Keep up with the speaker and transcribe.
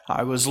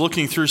I was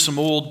looking through some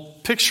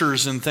old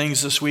pictures and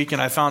things this week,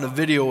 and I found a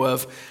video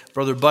of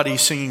Brother Buddy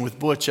singing with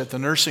Butch at the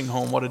nursing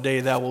home. What a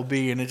day that will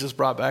be, and it just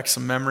brought back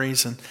some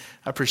memories, and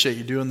I appreciate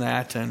you doing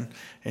that. And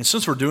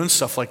since we're doing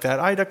stuff like that,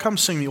 Ida, come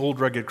sing the Old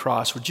Rugged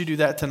Cross. Would you do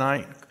that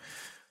tonight?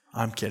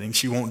 I'm kidding.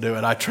 She won't do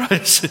it. I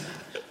tried.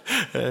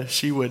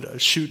 She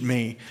would shoot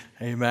me.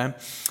 Amen.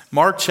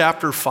 Mark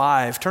chapter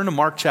 5. Turn to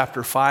Mark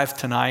chapter 5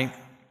 tonight.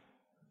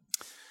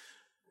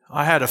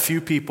 I had a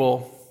few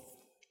people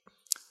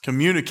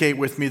communicate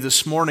with me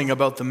this morning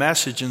about the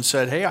message and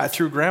said, hey, I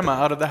threw Grandma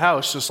out of the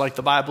house, just like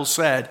the Bible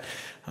said.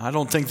 I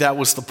don't think that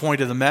was the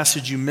point of the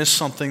message. You missed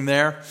something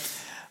there.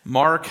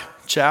 Mark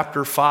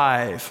chapter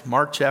 5.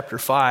 Mark chapter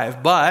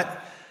 5.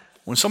 But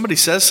when somebody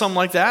says something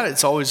like that,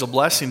 it's always a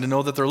blessing to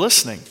know that they're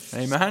listening.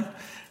 Amen?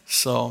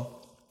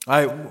 So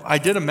I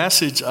did a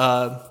message,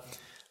 I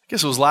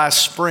guess it was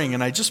last spring,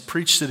 and I just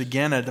preached it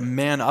again at a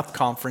Man Up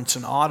conference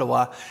in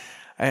Ottawa.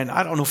 And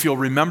I don't know if you'll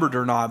remember it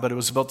or not, but it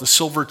was about the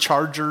silver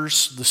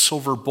chargers, the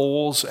silver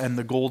bowls, and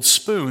the gold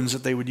spoons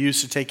that they would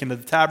use to take into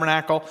the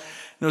tabernacle.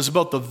 And it was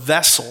about the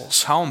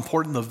vessels, how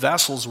important the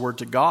vessels were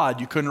to God.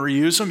 You couldn't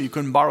reuse them. You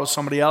couldn't borrow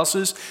somebody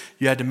else's.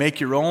 You had to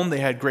make your own. They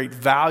had great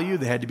value.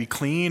 They had to be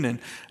clean.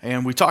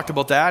 And we talked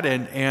about that.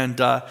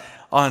 And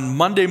on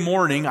Monday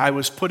morning, I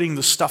was putting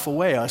the stuff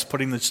away. I was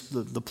putting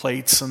the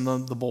plates and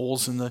the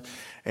bowls and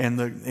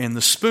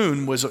the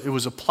spoon. It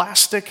was a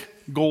plastic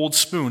gold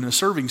spoon, a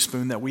serving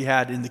spoon that we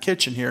had in the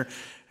kitchen here,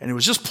 and it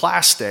was just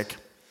plastic.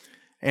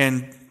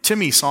 And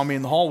Timmy saw me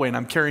in the hallway, and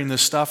I'm carrying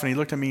this stuff, and he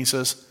looked at me and he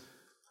says,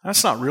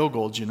 that's not real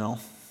gold, you know.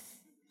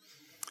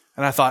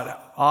 And I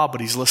thought, but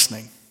he's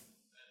listening.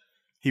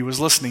 He was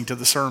listening to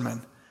the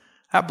sermon.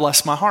 That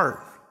blessed my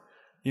heart.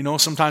 You know,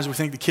 sometimes we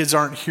think the kids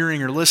aren't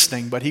hearing or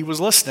listening, but he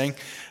was listening.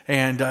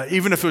 And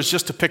even if it was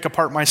just to pick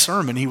apart my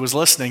sermon, he was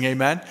listening,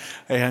 amen?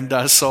 And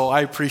so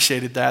I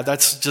appreciated that.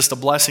 That's just a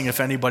blessing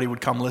if anybody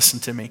would come listen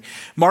to me.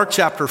 Mark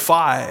chapter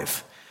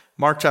 5.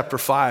 Mark chapter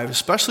 5,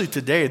 especially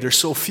today. There's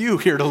so few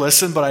here to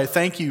listen, but I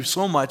thank you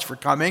so much for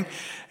coming.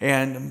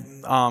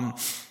 And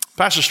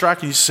Pastor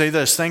Strachan used to say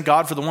this, thank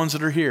God for the ones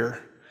that are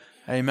here.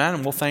 Amen?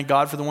 And we'll thank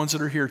God for the ones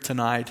that are here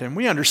tonight. And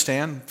we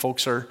understand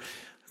folks are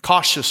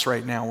cautious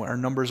right now. Our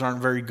numbers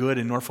aren't very good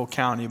in Norfolk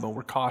County, but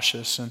we're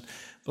cautious.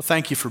 But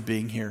thank you for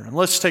being here. And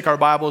let's take our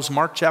Bibles,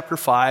 Mark chapter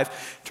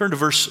 5, turn to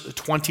verse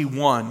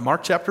 21.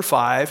 Mark chapter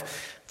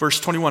 5, verse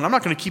 21. I'm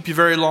not going to keep you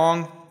very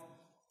long.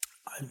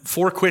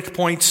 4 quick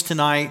points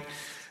tonight,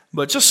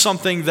 but just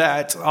something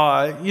that,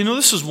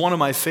 this is one of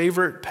my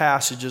favorite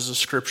passages of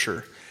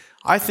Scripture.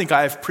 I think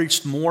I have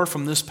preached more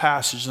from this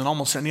passage than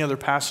almost any other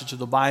passage of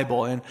the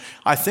Bible, and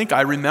I think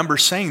I remember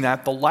saying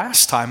that the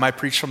last time I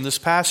preached from this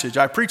passage.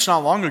 I preached not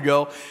long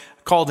ago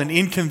called An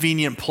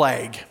Inconvenient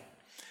Plague,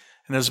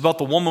 and it was about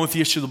the woman with the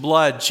issue of the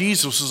blood.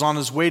 Jesus was on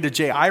his way to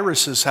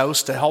Jairus'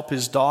 house to help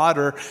his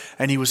daughter,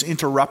 and he was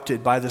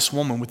interrupted by this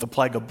woman with the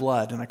plague of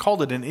blood, and I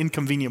called it an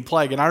inconvenient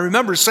plague, and I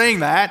remember saying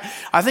that.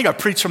 I think I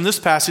preached from this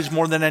passage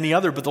more than any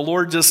other, but the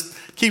Lord just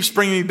keeps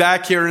bringing me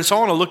back here, and so I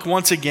want to look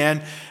once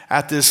again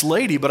at this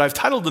lady, but I've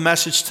titled the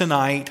message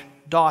tonight,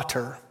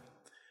 Daughter.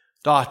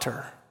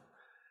 Daughter.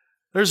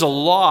 There's a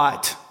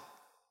lot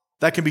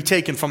that can be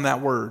taken from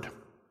that word.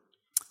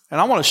 And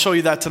I want to show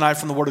you that tonight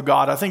from the Word of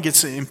God. I think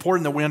it's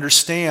important that we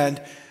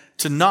understand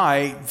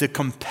tonight the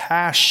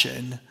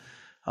compassion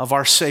of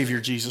our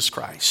Savior, Jesus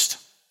Christ.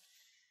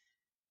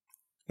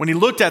 When he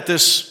looked at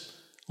this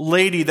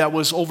lady that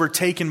was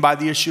overtaken by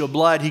the issue of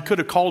blood, he could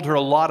have called her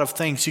a lot of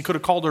things. He could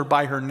have called her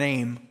by her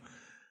name,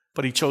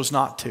 but he chose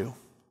not to.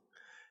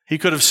 He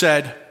could have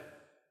said,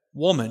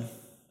 woman.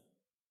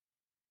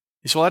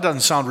 You say, well, that doesn't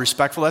sound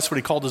respectful. That's what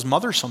he called his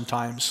mother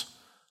sometimes.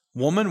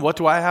 Woman, what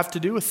do I have to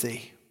do with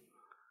thee?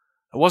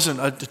 It wasn't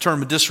a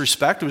term of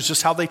disrespect. It was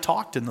just how they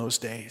talked in those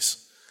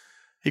days.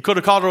 He could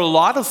have called her a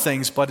lot of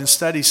things, but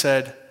instead he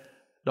said,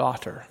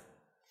 daughter.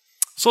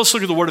 So let's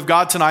look at the Word of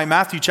God tonight.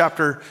 Mark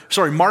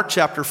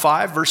chapter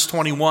 5, verse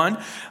 21.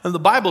 And the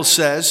Bible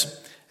says,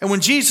 and when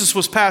Jesus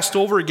was passed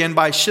over again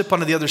by ship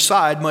unto the other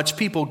side, much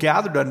people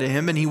gathered unto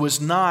him, and he was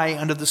nigh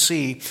unto the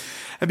sea.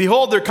 And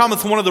behold, there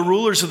cometh one of the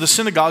rulers of the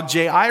synagogue,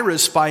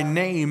 Jairus by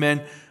name,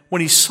 and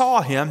when he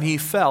saw him, he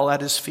fell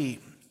at his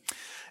feet,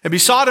 and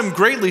besought him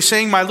greatly,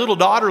 saying, my little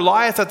daughter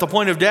lieth at the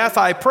point of death.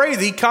 I pray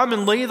thee, come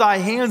and lay thy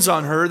hands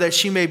on her, that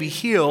she may be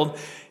healed,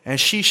 and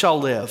she shall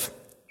live.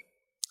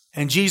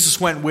 And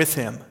Jesus went with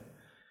him,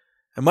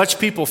 and much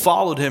people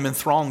followed him and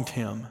thronged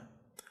him.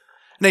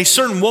 And a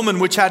certain woman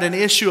which had an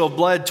issue of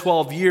blood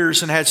 12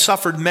 years, and had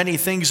suffered many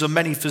things of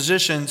many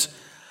physicians,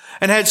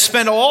 and had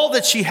spent all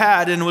that she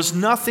had, and was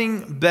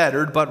nothing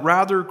bettered, but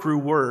rather grew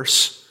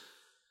worse,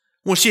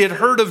 when she had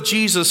heard of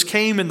Jesus,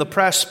 came in the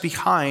press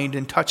behind,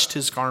 and touched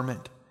his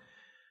garment.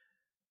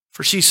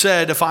 For she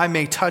said, if I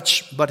may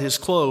touch but his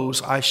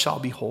clothes, I shall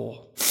be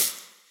whole.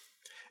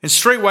 And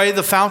straightway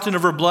the fountain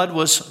of her blood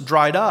was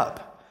dried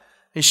up,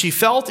 and she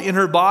felt in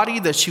her body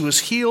that she was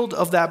healed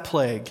of that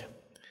plague.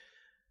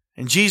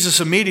 And Jesus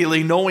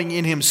immediately, knowing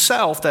in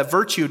himself that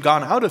virtue had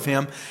gone out of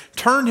him,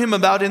 turned him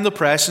about in the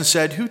press and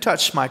said, who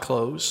touched my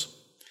clothes?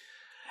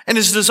 And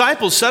his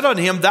disciples said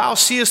unto him, Thou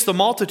seest the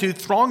multitude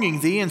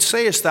thronging thee, and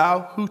sayest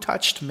thou, Who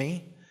touched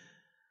me?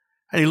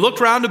 And he looked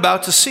round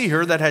about to see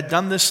her that had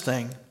done this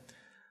thing.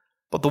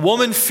 But the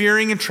woman,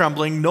 fearing and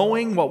trembling,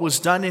 knowing what was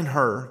done in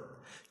her,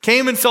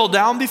 came and fell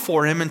down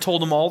before him and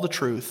told him all the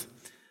truth.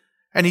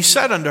 And he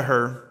said unto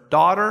her,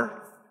 Daughter,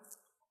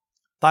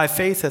 thy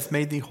faith hath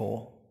made thee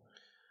whole.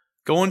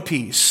 Go in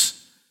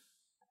peace,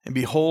 and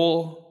be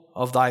whole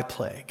of thy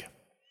plague.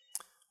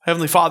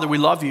 Heavenly Father, we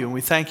love you, and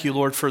we thank you,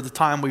 Lord, for the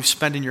time we've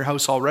spent in your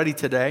house already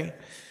today.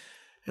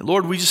 And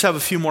Lord, we just have a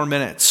few more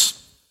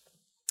minutes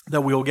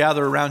that we'll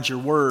gather around your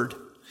word.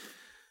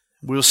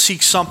 We'll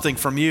seek something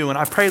from you, and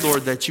I pray,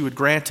 Lord, that you would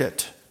grant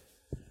it.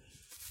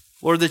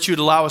 Lord, that you would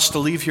allow us to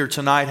leave here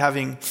tonight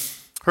having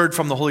heard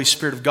from the Holy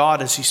Spirit of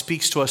God as he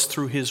speaks to us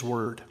through his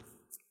word.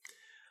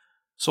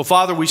 So,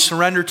 Father, we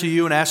surrender to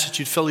you and ask that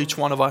you'd fill each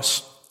one of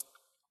us.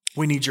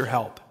 We need your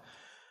help.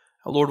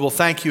 Lord, we'll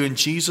thank you in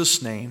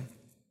Jesus' name.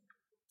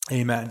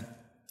 Amen.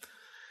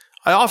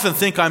 I often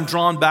think I'm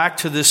drawn back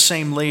to this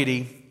same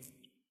lady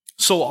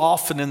so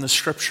often in the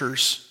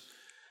scriptures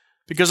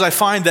because I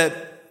find that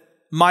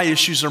my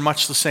issues are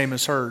much the same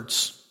as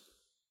hers.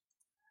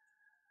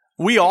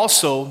 We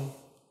also,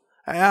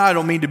 I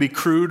don't mean to be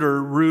crude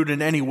or rude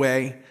in any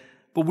way,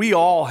 but we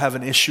all have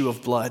an issue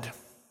of blood.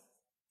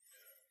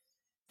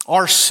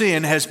 Our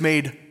sin has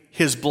made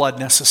his blood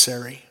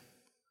necessary.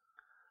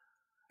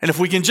 And if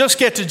we can just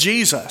get to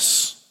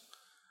Jesus,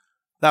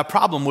 that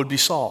problem would be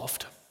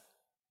solved.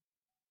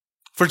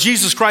 For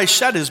Jesus Christ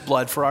shed his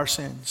blood for our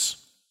sins.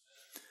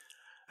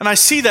 And I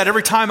see that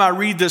every time I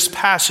read this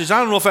passage. I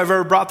don't know if I've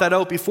ever brought that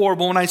out before,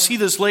 but when I see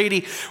this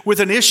lady with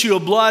an issue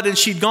of blood, and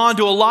she'd gone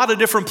to a lot of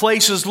different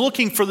places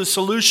looking for the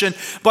solution,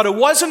 but it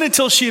wasn't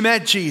until she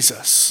met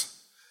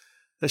Jesus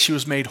that she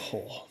was made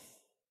whole.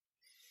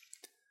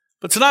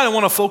 But tonight I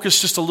want to focus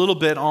just a little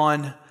bit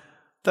on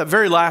that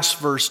very last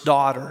verse,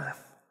 daughter.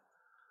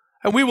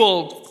 And we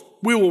will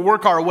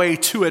work our way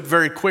to it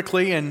very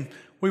quickly, and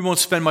we won't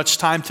spend much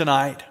time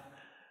tonight.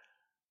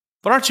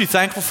 But aren't you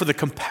thankful for the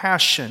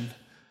compassion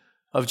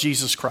of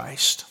Jesus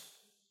Christ?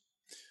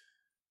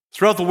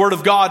 Throughout the Word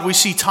of God, we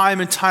see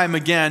time and time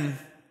again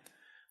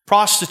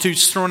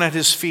prostitutes thrown at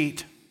his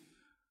feet.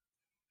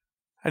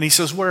 And he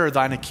says, Where are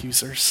thine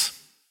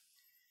accusers?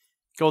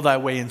 Go thy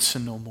way and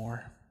sin no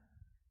more.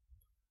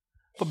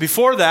 But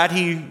before that,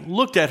 he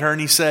looked at her and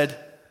he said,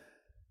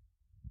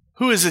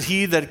 Who is it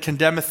he that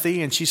condemneth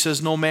thee? And she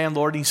says, No man,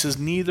 Lord. And he says,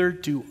 Neither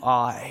do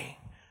I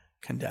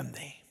condemn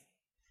thee.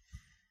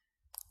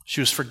 She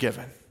was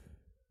forgiven.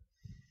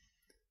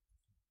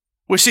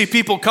 We see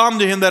people come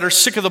to him that are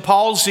sick of the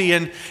palsy,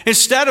 and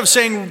instead of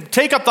saying,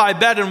 Take up thy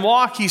bed and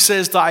walk, he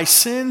says, Thy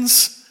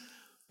sins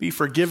be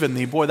forgiven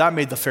thee. Boy, that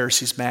made the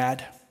Pharisees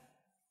mad.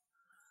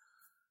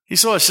 He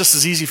said, It's just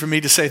as easy for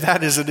me to say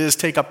that as it is,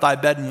 Take up thy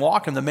bed and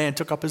walk. And the man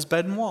took up his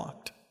bed and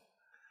walked.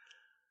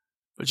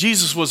 But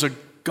Jesus was a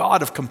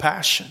God of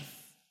compassion,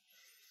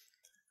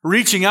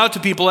 reaching out to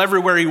people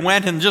everywhere he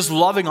went and just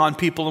loving on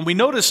people. And we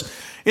notice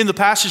in the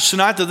passage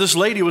tonight that this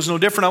lady was no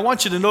different. I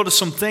want you to notice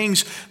some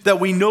things that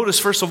we notice,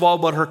 first of all,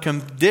 about her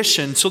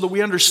condition so that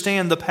we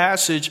understand the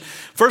passage.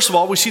 First of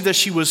all, we see that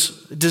she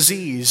was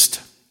diseased.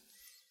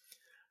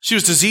 She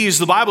was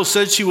diseased. The Bible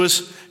says she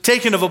was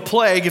taken of a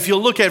plague. If you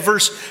look at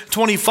verse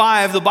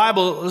 25, the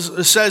Bible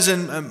says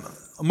in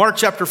Mark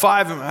chapter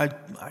 5,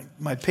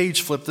 my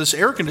page flipped. This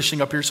air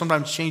conditioning up here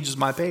sometimes changes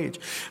my page.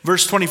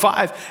 Verse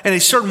 25, and a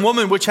certain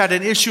woman which had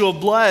an issue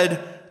of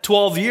blood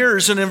 12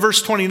 years. And in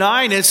verse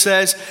 29 it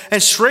says,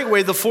 and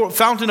straightway the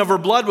fountain of her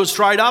blood was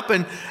dried up,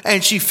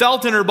 and she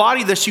felt in her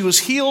body that she was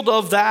healed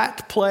of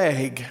that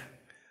plague.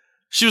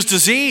 She was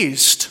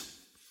diseased.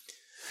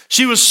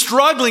 She was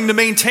struggling to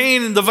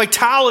maintain the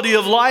vitality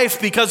of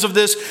life because of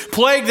this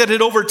plague that had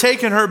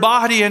overtaken her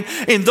body. And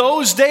in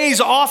those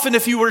days, often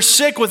if you were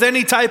sick with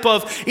any type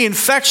of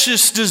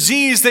infectious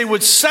disease, they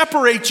would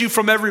separate you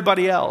from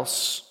everybody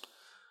else.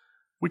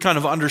 We kind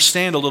of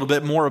understand a little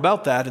bit more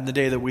about that in the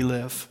day that we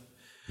live.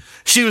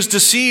 She was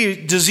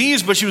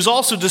diseased, but she was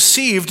also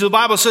deceived. The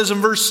Bible says in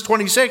verse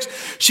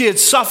 26, she had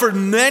suffered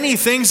many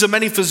things of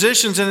many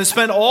physicians and had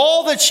spent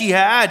all that she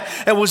had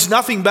and was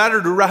nothing better.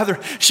 Rather,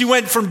 she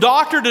went from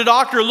doctor to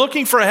doctor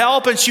looking for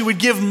help, and she would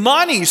give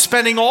money,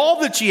 spending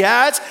all that she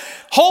had,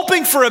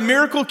 hoping for a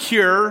miracle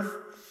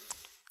cure.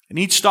 And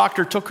each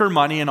doctor took her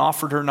money and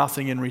offered her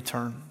nothing in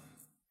return.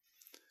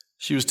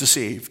 She was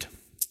deceived.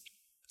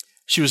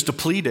 She was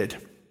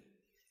depleted.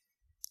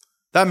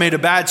 That made a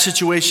bad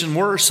situation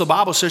worse. The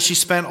Bible says she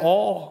spent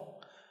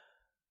all.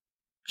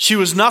 She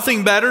was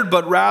nothing bettered,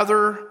 but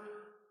rather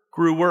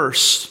grew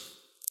worse.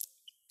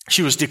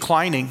 She was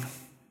declining.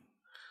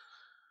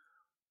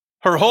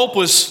 Her hope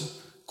was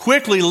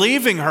quickly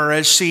leaving her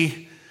as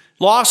she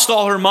lost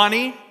all her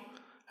money,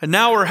 and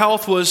now her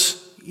health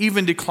was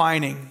even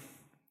declining.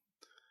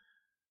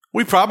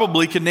 We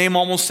probably could name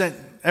almost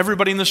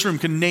everybody in this room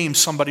can name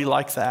somebody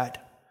like that.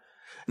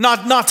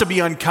 Not to be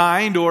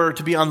unkind or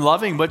to be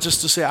unloving, but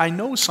just to say, I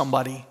know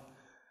somebody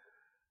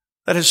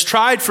that has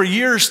tried for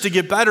years to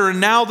get better, and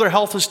now their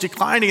health is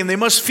declining, and they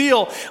must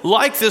feel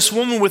like this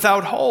woman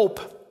without hope.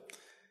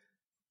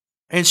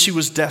 And she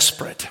was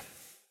desperate.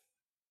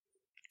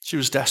 She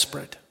was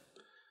desperate.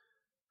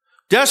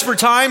 Desperate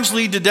times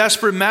lead to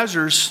desperate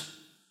measures.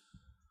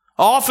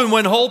 Often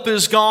when hope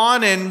is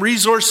gone and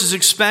resources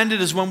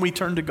expended is when we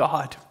turn to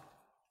God.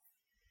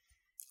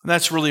 And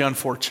that's really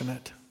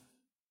unfortunate.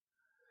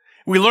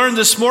 We learned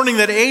this morning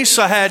that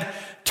Asa had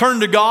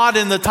turned to God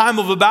in the time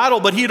of a battle,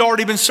 but he had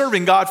already been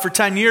serving God for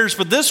 10 years.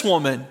 But this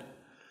woman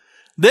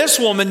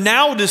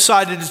now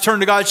decided to turn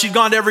to God. She'd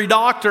gone to every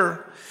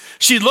doctor.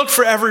 She'd looked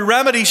for every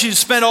remedy. She'd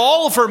spent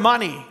all of her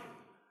money.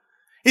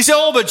 He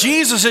said, but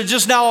Jesus had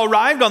just now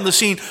arrived on the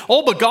scene.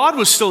 But God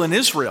was still in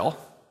Israel.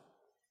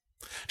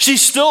 She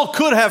still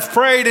could have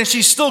prayed, and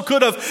she still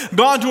could have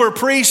gone to her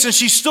priest, and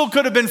she still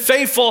could have been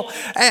faithful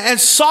and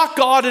sought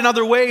God in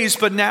other ways,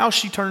 but now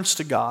she turns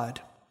to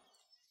God.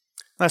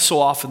 That's so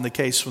often the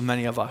case with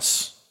many of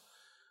us.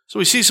 So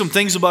we see some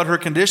things about her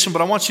condition,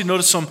 but I want you to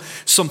notice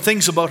some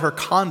things about her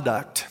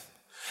conduct.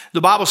 The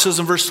Bible says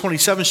in verse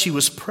 27, she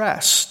was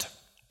pressed.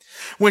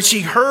 When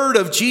she heard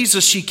of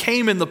Jesus, she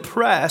came in the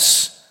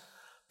press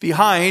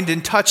behind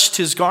and touched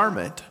his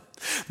garment.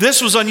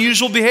 This was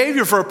unusual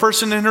behavior for a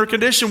person in her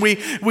condition.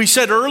 We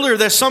said earlier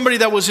that somebody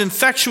that was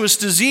infectious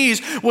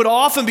disease would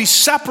often be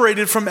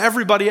separated from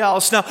everybody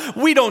else. Now,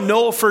 we don't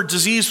know if her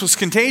disease was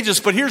contagious,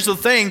 but here's the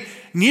thing,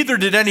 neither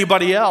did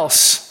anybody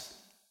else.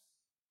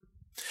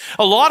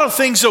 A lot of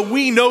things that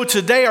we know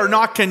today are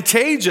not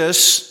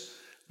contagious.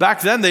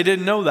 Back then, they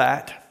didn't know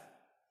that.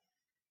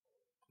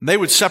 They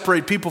would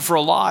separate people for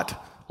a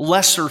lot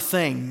lesser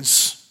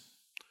things.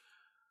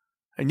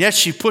 And yet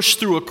she pushed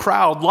through a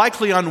crowd,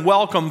 likely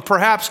unwelcome,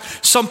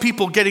 perhaps some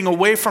people getting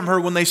away from her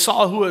when they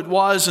saw who it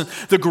was and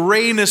the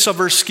grayness of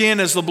her skin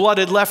as the blood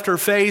had left her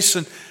face.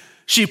 And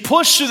she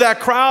pushed through that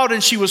crowd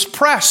and she was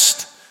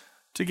pressed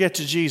to get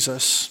to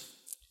Jesus.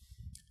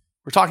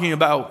 We're talking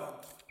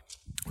about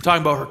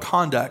her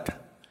conduct.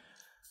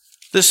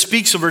 This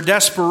speaks of her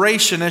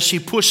desperation as she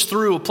pushed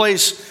through a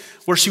place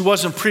where she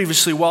wasn't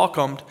previously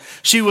welcomed.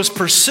 She was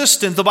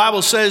persistent. The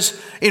Bible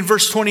says in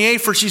verse 28,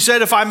 for she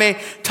said, if I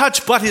may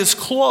touch but his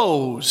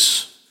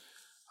clothes,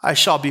 I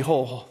shall be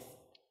whole.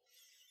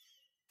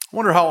 I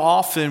wonder how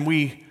often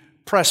we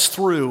press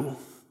through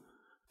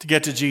to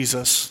get to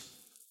Jesus.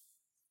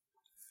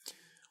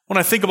 When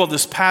I think about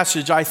this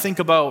passage, I think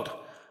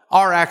about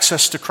our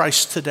access to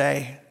Christ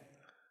today,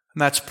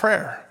 and that's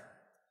prayer.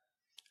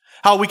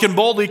 How we can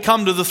boldly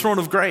come to the throne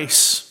of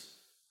grace.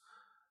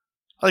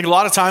 I think a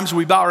lot of times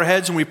we bow our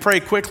heads and we pray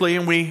quickly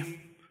and we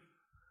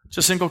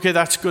just think, okay,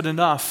 that's good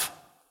enough.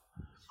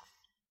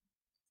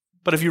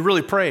 But if you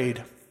really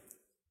prayed,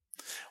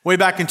 way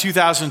back in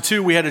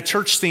 2002, we had a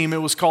church theme. It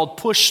was called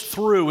Push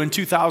Through in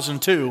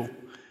 2002.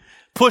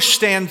 Push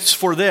stands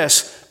for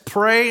this: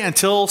 pray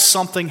until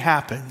something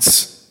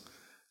happens.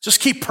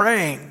 Just keep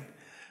praying.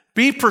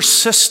 Be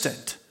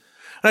persistent.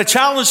 And I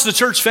challenge the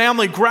church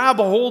family, grab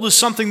a hold of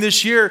something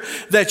this year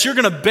that you're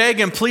going to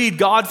beg and plead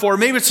God for.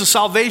 Maybe it's the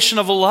salvation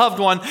of a loved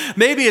one.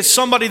 Maybe it's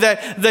somebody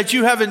that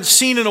you haven't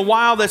seen in a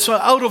while that's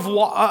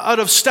out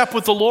of step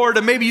with the Lord.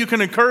 And maybe you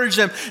can encourage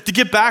them to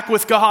get back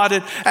with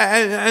God.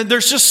 And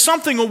there's just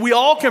something we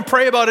all can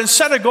pray about and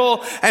set a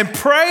goal and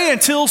pray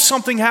until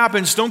something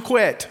happens. Don't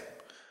quit.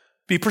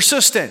 Be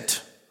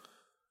persistent.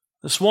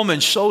 This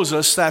woman shows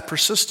us that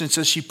persistence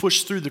as she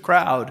pushed through the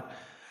crowd.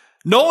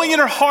 Knowing in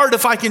her heart,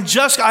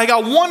 I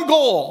got one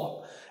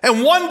goal,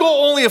 and one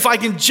goal only, if I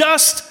can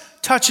just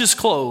touch his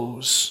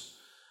clothes,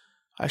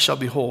 I shall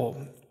be whole.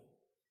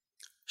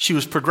 She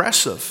was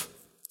progressive.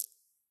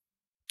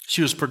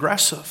 She was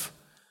progressive.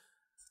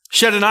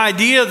 She had an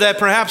idea that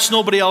perhaps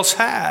nobody else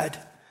had.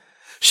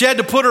 She had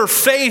to put her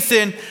faith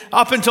in,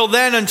 up until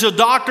then, until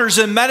doctors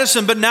and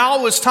medicine, but now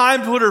it was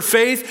time to put her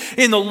faith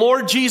in the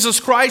Lord Jesus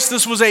Christ.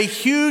 This was a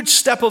huge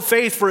step of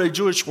faith for a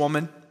Jewish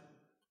woman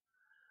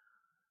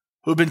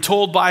who had been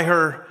told by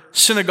her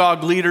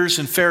synagogue leaders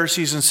and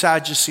Pharisees and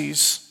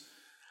Sadducees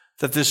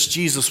that this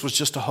Jesus was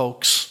just a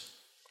hoax.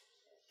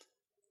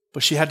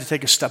 But she had to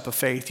take a step of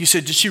faith. You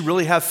said, did she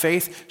really have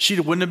faith? She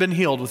wouldn't have been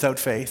healed without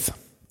faith.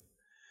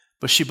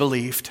 But she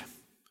believed.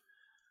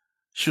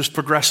 She was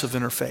progressive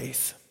in her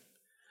faith.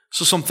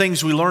 So some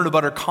things we learn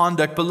about her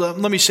conduct, but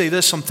let me say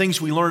this, some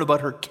things we learn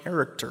about her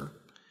character.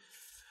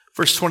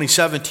 Verse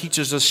 27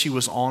 teaches us she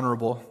was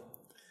honorable.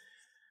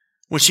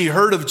 When she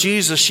heard of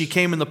Jesus, she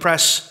came in the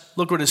press.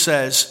 Look what it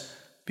says,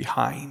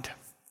 behind.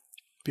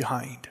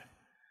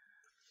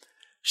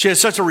 She had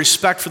such a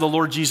respect for the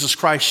Lord Jesus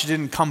Christ, she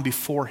didn't come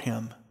before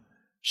him.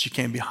 She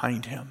came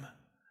behind him.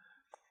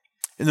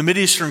 In the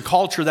Mideastern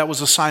culture, that was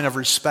a sign of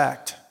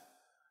respect.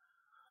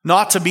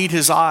 Not to meet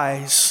his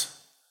eyes,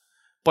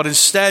 but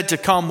instead to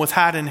come with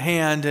hat in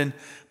hand and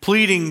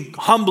pleading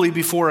humbly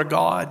before a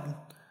God.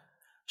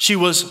 She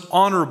was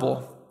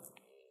honorable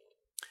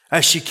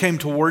as she came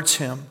towards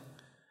him.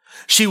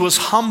 She was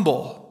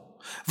humble.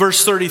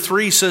 Verse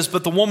 33 says,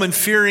 but the woman,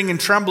 fearing and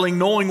trembling,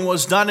 knowing what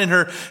was done in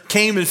her,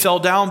 came and fell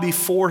down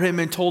before him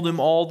and told him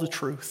all the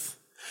truth.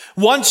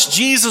 Once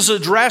Jesus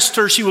addressed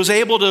her, she was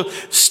able to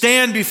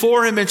stand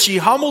before him, and she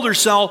humbled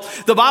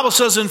herself, the Bible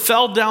says, and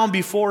fell down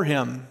before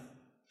him.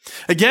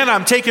 Again,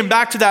 I'm taken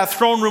back to that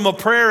throne room of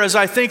prayer as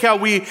I think how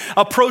we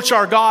approach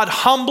our God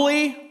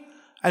humbly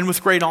and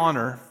with great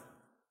honor.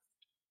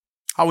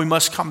 How we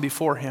must come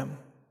before him.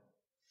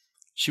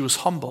 She was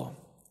humble.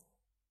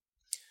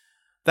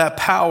 That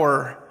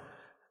power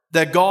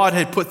that God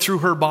had put through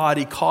her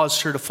body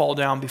caused her to fall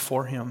down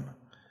before him.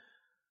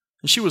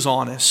 And she was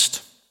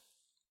honest.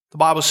 The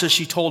Bible says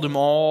she told him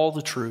all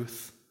the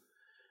truth.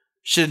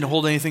 She didn't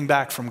hold anything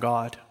back from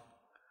God.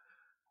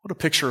 What a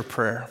picture of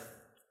prayer.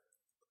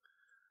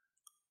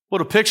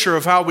 What a picture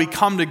of how we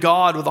come to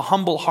God with a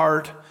humble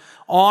heart,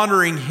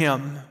 honoring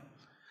him.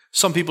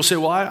 Some people say,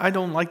 well, I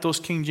don't like those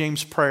King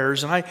James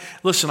prayers. And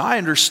I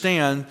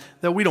understand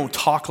that we don't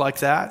talk like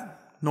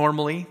that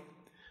normally.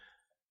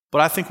 But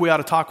I think we ought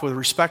to talk with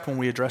respect when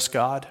we address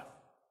God.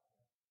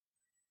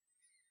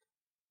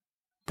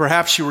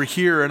 Perhaps you were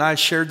here, and I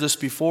shared this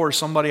before.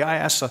 I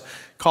asked a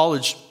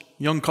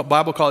young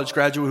Bible college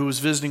graduate who was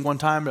visiting one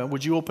time,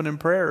 would you open in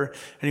prayer?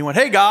 And he went,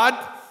 hey, God.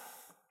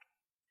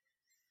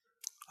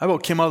 I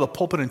about came out of the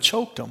pulpit and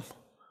choked him.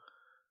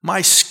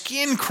 My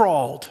skin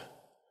crawled.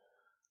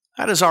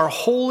 That is our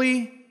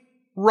holy,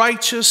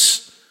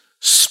 righteous,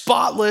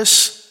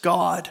 spotless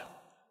God.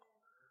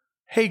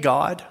 Hey,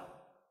 God.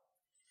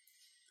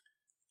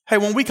 Hey,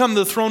 when we come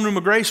to the throne room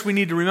of grace, we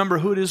need to remember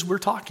who it is we're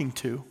talking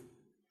to.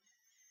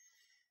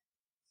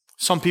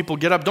 Some people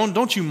get up.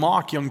 Don't you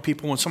mock young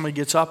people when somebody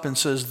gets up and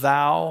says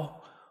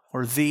thou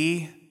or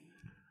thee.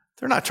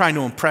 They're not trying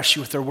to impress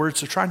you with their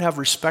words. They're trying to have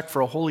respect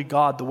for a holy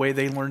God the way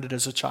they learned it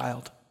as a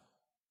child.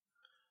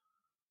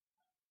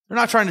 They're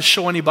not trying to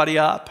show anybody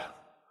up.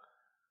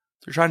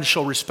 They're trying to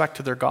show respect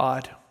to their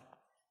God.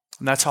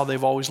 And that's how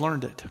they've always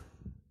learned it.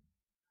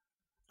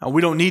 Now,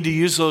 we don't need to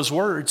use those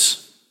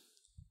words,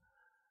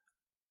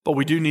 but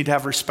we do need to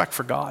have respect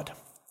for God.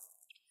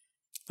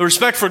 The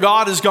respect for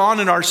God is gone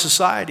in our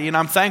society, and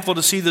I'm thankful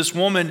to see this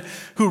woman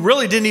who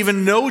really didn't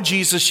even know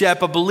Jesus yet,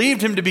 but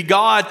believed him to be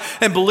God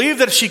and believed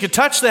that if she could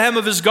touch the hem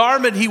of his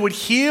garment, he would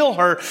heal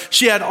her.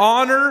 She had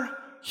honor,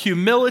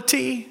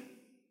 humility,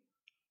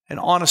 and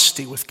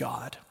honesty with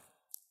God.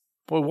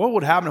 Boy, what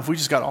would happen if we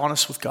just got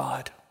honest with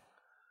God?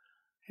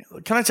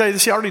 Can I tell you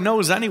this? He already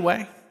knows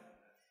anyway.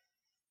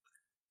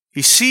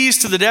 He sees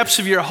to the depths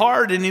of your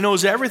heart, and he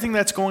knows everything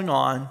that's going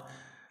on.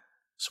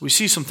 So we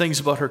see some things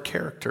about her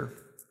character.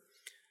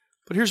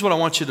 But here's what I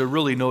want you to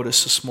really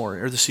notice this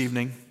morning or this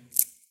evening.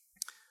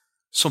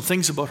 Some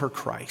things about her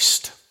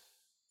Christ.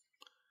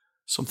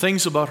 Some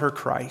things about her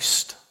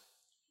Christ.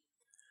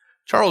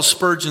 Charles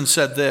Spurgeon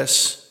said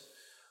this,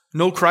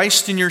 know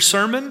Christ in your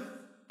sermon?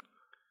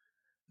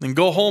 Then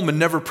go home and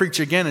never preach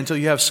again until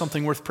you have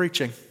something worth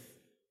preaching.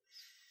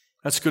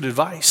 That's good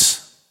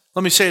advice.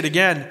 Let me say it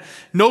again.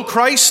 Know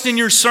Christ in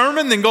your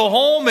sermon, then go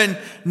home and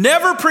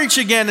never preach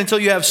again until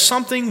you have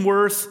something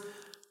worth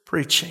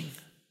preaching.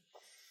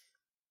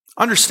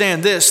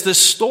 Understand this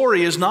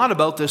story is not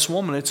about this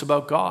woman, it's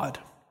about God.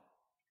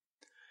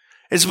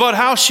 It's about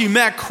how she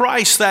met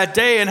Christ that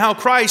day and how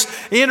Christ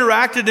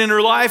interacted in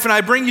her life. And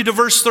I bring you to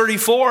verse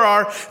 34,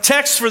 our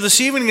text for this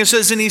evening. It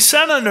says, and he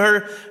said unto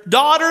her,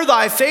 daughter,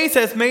 thy faith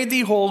hath made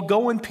thee whole.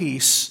 Go in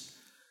peace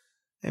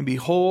and be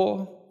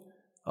whole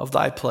of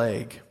thy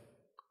plague.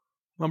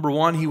 Number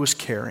one, he was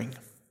caring.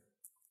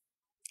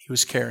 He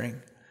was caring.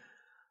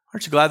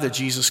 Aren't you glad that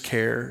Jesus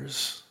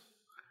cares?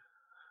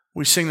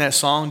 We sing that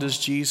song, Does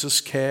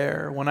Jesus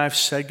Care? When I've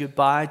said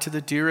goodbye to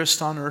the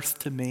dearest on earth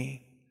to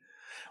me.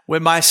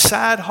 When my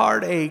sad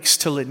heart aches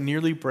till it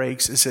nearly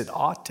breaks, is it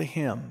aught to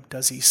him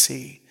does he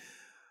see?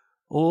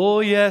 Oh,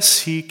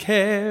 yes, he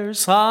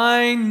cares.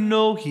 I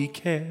know he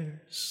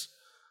cares.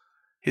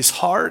 His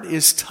heart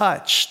is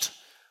touched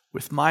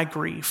with my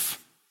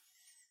grief.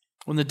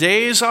 When the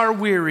days are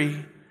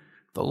weary,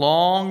 the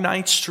long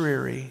nights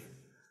dreary,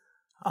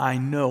 I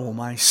know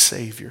my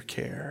Savior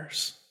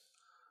cares.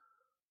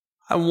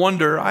 I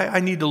wonder, I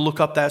need to look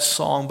up that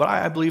song, but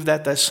I believe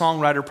that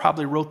songwriter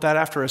probably wrote that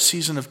after a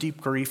season of deep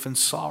grief and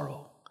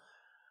sorrow.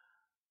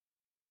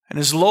 And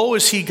as low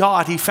as he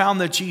got, he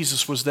found that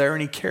Jesus was there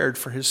and he cared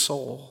for his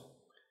soul.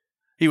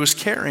 He was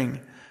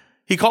caring.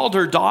 He called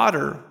her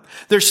daughter.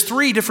 There's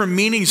 3 different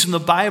meanings in the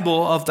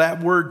Bible of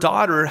that word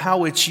daughter,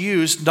 how it's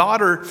used.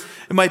 Daughter,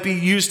 it might be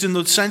used in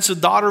the sense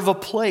of daughter of a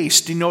place,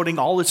 denoting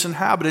all its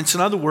inhabitants. In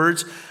other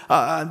words,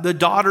 the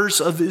daughters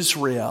of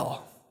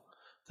Israel.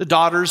 The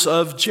daughters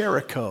of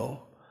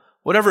Jericho,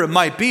 whatever it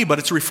might be, but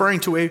it's referring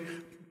to a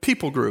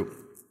people group.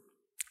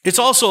 It's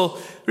also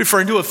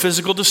referring to a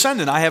physical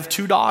descendant. I have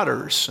 2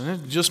 daughters, and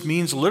it just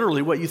means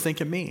literally what you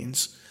think it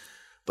means.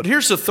 But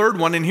here's the third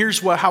one, and here's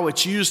how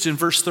it's used in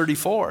verse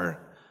 34.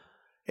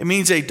 It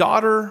means a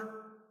daughter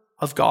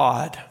of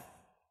God,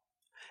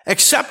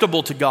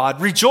 acceptable to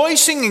God,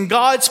 rejoicing in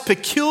God's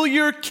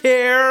peculiar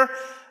care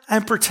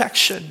and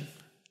protection.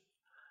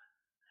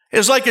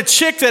 It's like a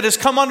chick that has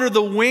come under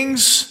the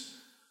wings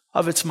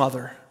of its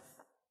mother,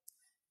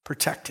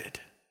 protected.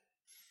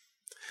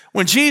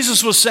 When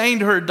Jesus was saying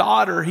to her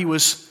daughter, he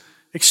was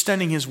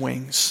extending his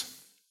wings.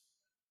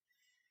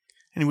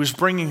 And he was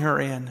bringing her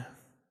in. And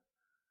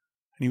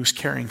he was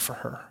caring for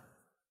her.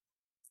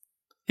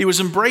 He was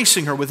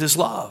embracing her with his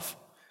love.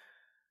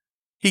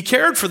 He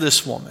cared for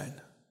this woman.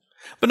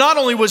 But not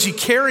only was he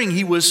caring,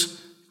 he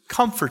was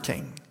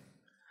comforting.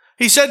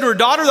 He said to her,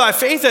 "Daughter, thy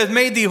faith hath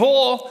made thee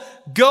whole.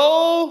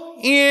 Go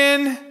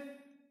in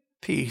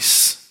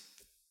peace."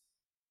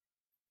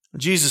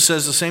 Jesus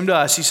says the same to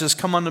us. He says,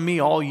 "Come unto me,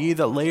 all ye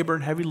that labor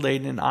and heavy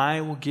laden, and I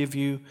will give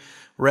you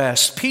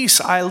rest. Peace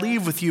I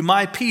leave with you,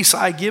 my peace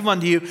I give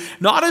unto you.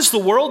 Not as the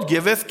world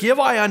giveth, give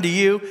I unto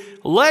you.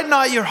 Let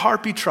not your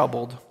heart be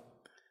troubled,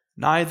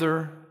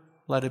 neither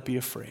let it be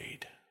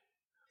afraid."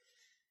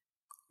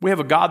 We have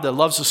a God that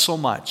loves us so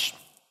much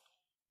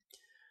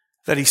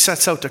that he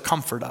sets out to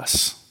comfort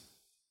us.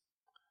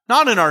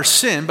 Not in our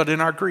sin, but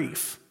in our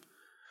grief.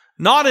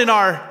 Not in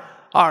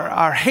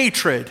our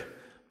hatred,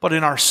 but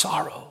in our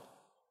sorrow.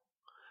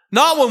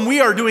 Not when we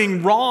are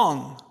doing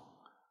wrong,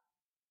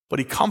 but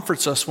he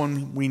comforts us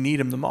when we need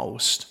him the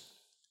most.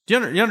 Do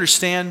you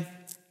understand?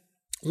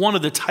 One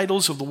of the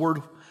titles of the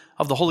word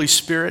of the Holy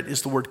Spirit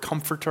is the word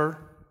comforter.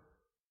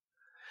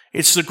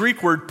 It's the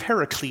Greek word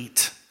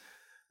paraclete,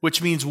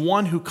 which means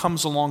one who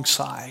comes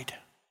alongside.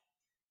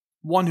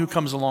 One who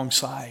comes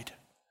alongside.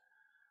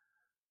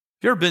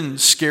 Have you ever been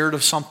scared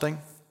of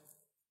something?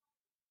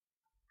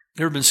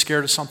 You ever been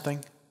scared of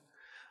something?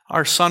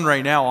 Our son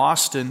right now,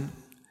 Austin,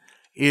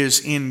 is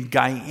in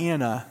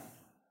Guyana,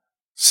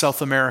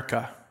 South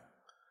America.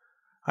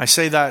 I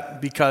say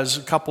that because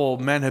a couple of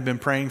men have been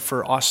praying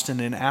for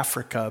Austin in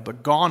Africa,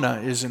 but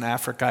Ghana is in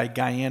Africa,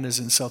 Guyana is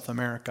in South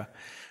America.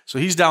 So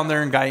he's down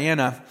there in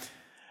Guyana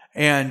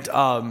and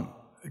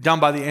down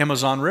by the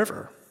Amazon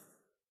River.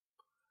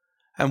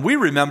 And we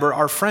remember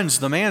our friends,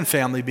 the Mann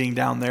family, being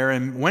down there.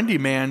 And Wendy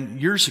Mann,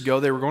 years ago,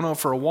 they were going out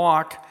for a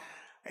walk,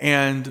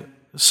 and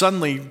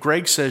suddenly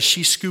Greg says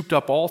she scooped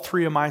up all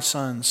three of my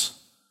sons.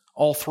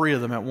 All three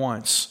of them at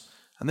once.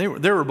 And they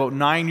were about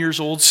 9 years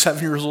old,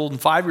 7 years old,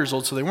 and 5 years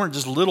old, so they weren't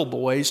just little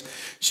boys.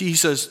 He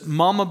says,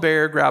 Mama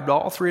Bear grabbed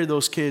all three of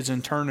those kids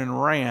and turned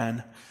and ran.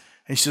 And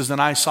he says,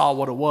 then I saw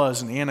what it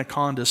was. An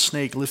anaconda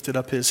snake lifted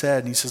up his head.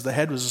 And he says, the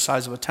head was the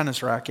size of a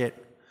tennis racket.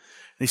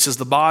 And he says,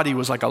 the body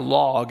was like a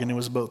log, and it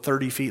was about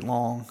 30 feet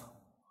long.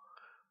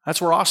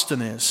 That's where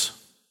Austin is.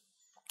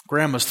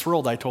 Grandma's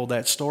thrilled I told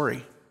that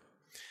story.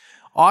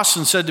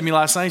 Austin said to me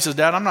last night, he says,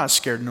 Dad, I'm not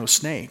scared of no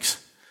snakes.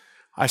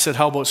 I said,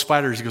 how about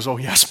spiders? He goes, oh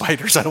yeah,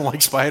 spiders. I don't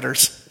like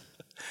spiders.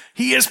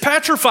 He is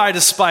petrified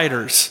of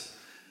spiders.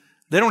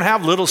 They don't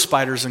have little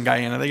spiders in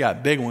Guyana. They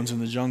got big ones in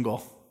the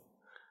jungle.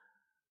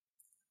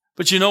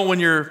 But you know,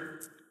 when you're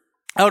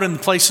out in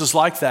places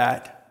like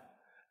that,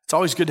 it's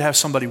always good to have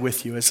somebody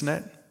with you, isn't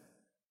it?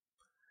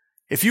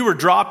 If you were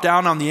dropped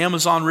down on the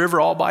Amazon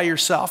River all by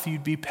yourself,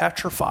 you'd be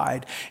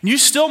petrified. And you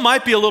still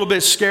might be a little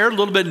bit scared, a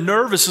little bit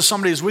nervous if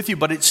somebody is with you,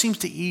 but it seems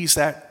to ease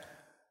that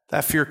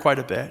fear quite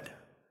a bit.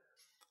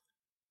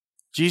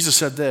 Jesus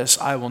said this,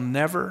 I will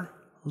never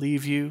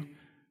leave you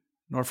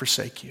nor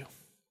forsake you.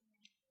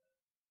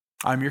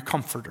 I'm your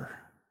comforter.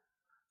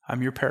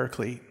 I'm your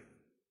paraclete.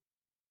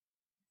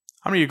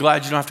 How many of you are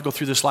glad you don't have to go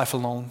through this life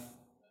alone?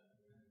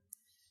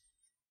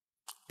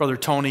 Brother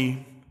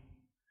Tony,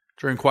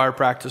 during choir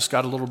practice,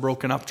 got a little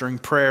broken up during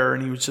prayer,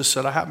 and he just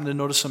said, I happened to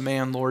notice a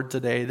man, Lord,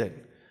 today that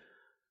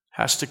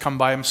has to come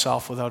by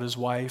himself without his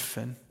wife,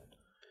 and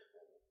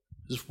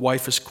his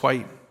wife is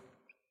quite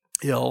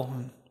ill.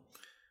 And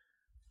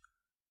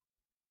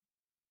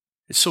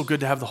it's so good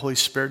to have the Holy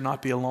Spirit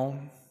not be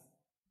alone.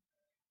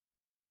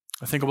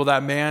 I think about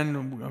that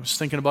man. I was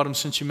thinking about him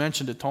since you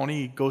mentioned it,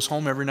 Tony. He goes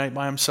home every night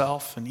by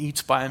himself and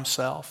eats by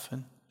himself.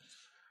 And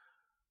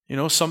you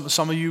know, some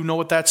of you know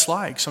what that's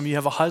like. Some of you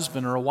have a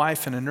husband or a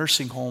wife in a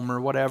nursing home or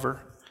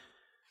whatever.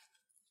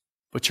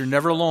 But you're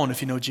never alone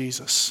if you know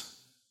Jesus.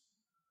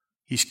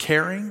 He's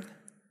caring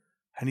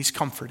and he's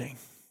comforting.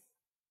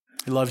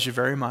 He loves you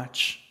very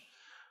much.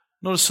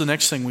 Notice the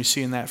next thing we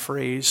see in that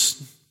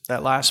phrase,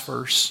 that last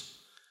verse.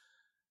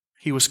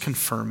 He was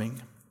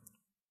confirming.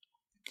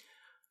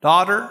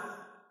 Daughter,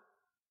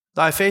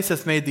 thy faith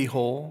hath made thee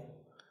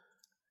whole.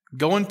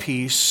 Go in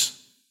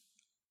peace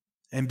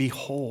and be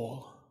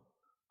whole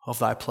of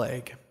thy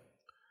plague.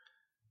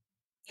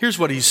 Here's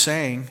what he's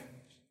saying.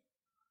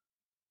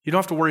 You don't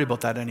have to worry about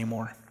that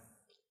anymore.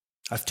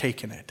 I've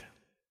taken it.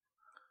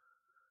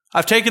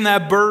 I've taken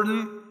that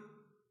burden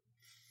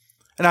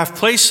and I've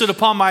placed it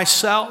upon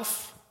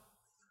myself.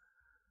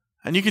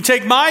 And you can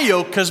take my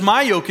yoke because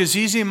my yoke is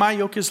easy and my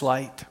yoke is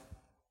light.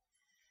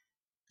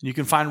 And you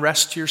can find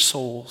rest to your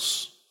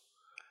souls.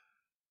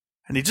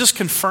 And he just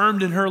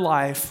confirmed in her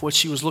life what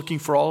she was looking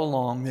for all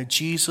along, that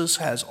Jesus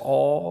has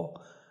all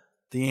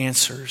the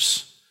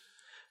answers.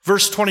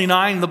 Verse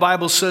 29, the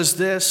Bible says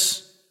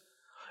this,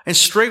 and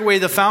straightway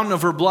the fountain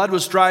of her blood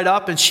was dried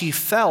up, and she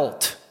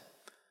felt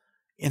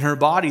in her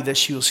body that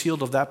she was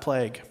healed of that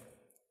plague.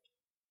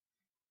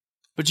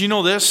 But you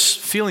know this,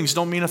 feelings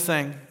don't mean a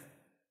thing.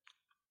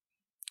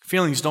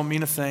 Feelings don't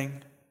mean a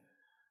thing.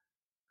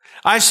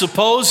 I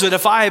suppose that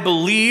if I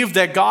believed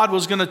that God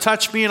was going to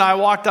touch me and I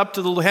walked up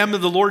to the hem of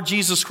the Lord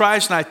Jesus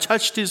Christ and I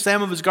touched his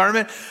hem of his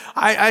garment,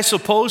 I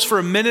suppose for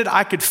a minute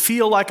I could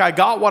feel like I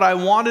got what I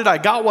wanted, I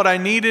got what I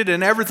needed,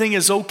 and everything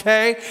is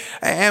okay.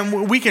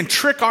 And we can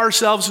trick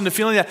ourselves into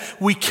feeling that.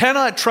 We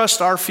cannot trust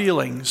our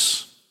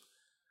feelings.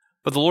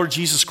 But the Lord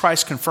Jesus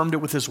Christ confirmed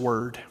it with his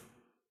word.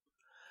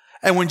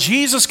 And when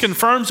Jesus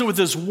confirms it with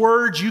his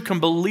word, you can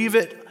believe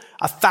it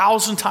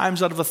 1,000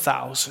 times out of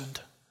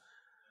 1,000.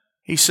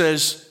 He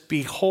says,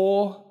 be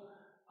whole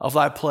of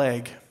thy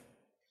plague.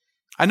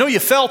 I know you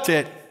felt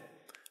it,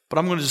 but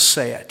I'm going to just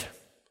say it.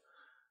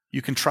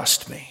 You can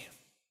trust me.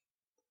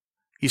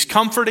 He's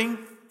comforting,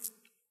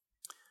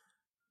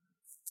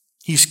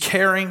 he's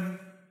caring, and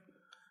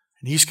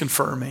he's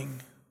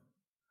confirming.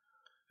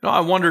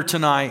 I wonder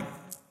tonight,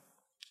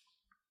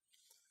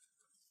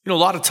 a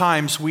lot of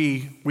times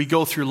we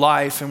go through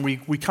life and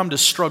we come to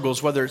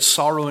struggles, whether it's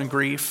sorrow and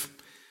grief,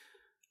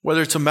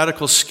 whether it's a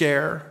medical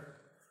scare.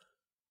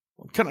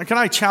 Can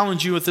I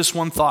challenge you with this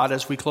one thought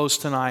as we close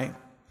tonight?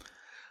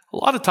 A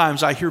lot of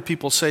times I hear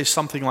people say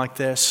something like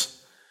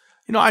this.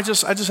 I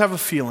just have a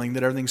feeling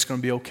that everything's going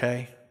to be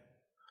okay.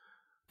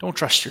 Don't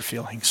trust your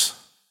feelings.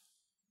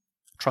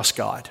 Trust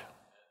God.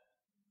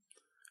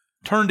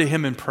 Turn to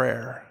him in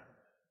prayer.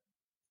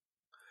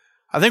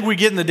 I think we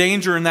get in the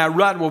danger in that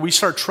rut where we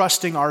start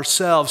trusting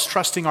ourselves,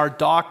 trusting our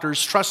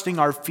doctors, trusting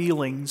our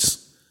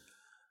feelings,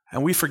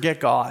 and we forget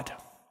God.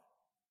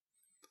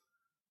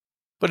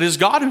 But it is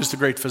God who's the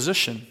great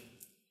physician.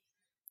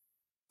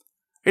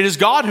 It is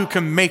God who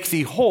can make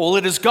thee whole.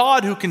 It is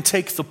God who can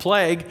take the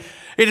plague.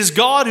 It is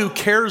God who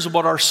cares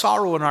about our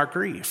sorrow and our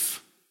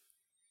grief.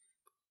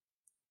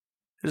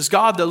 It is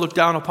God that looked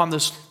down upon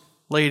this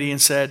lady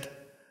and said,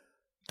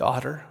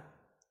 daughter.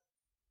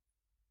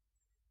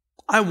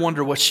 I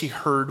wonder what she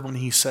heard when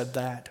he said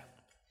that.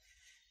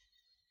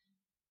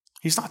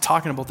 He's not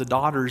talking about the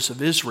daughters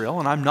of Israel,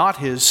 and I'm not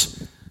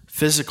his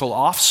physical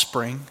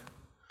offspring.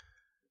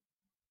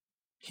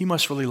 He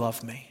must really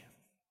love me.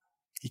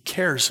 He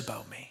cares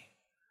about me.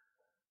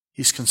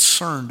 He's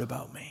concerned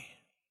about me.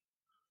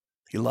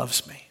 He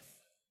loves me.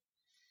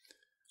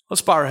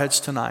 Let's bow our heads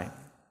tonight.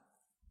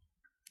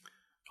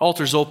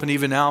 Altar's open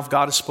even now if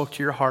God has spoke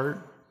to your heart.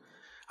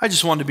 I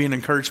just wanted to be an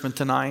encouragement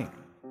tonight.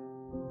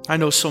 I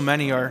know so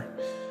many are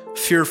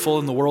fearful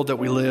in the world that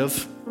we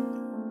live.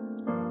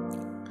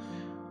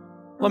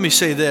 Let me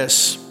say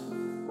this.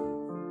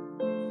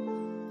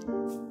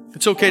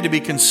 It's okay to be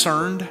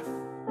concerned.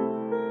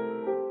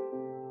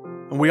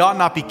 And we ought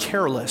not be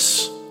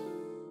careless.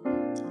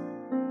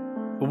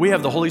 But we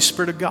have the Holy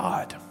Spirit of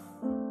God.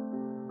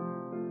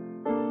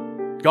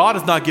 God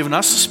hath not given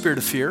us a spirit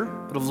of fear,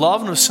 but of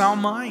love and of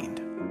sound mind.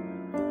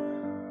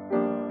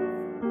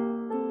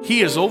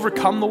 He has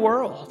overcome the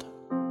world.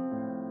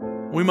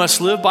 We must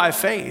live by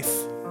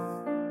faith.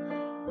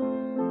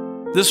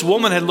 This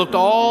woman had looked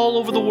all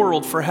over the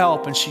world for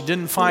help, and she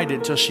didn't find it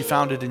until she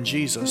found it in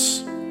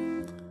Jesus.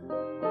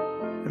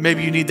 And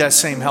maybe you need that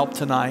same help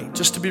tonight,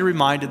 just to be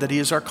reminded that he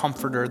is our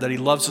comforter, that he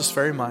loves us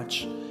very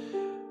much.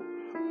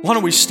 Why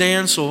don't we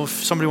stand so if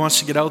somebody wants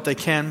to get out, they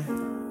can.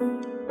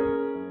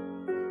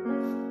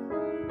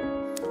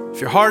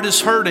 If your heart is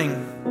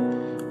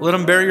hurting, let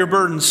him bear your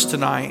burdens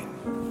tonight.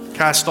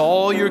 Cast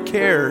all your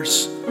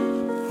cares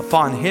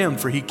upon him,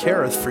 for he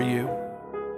careth for you.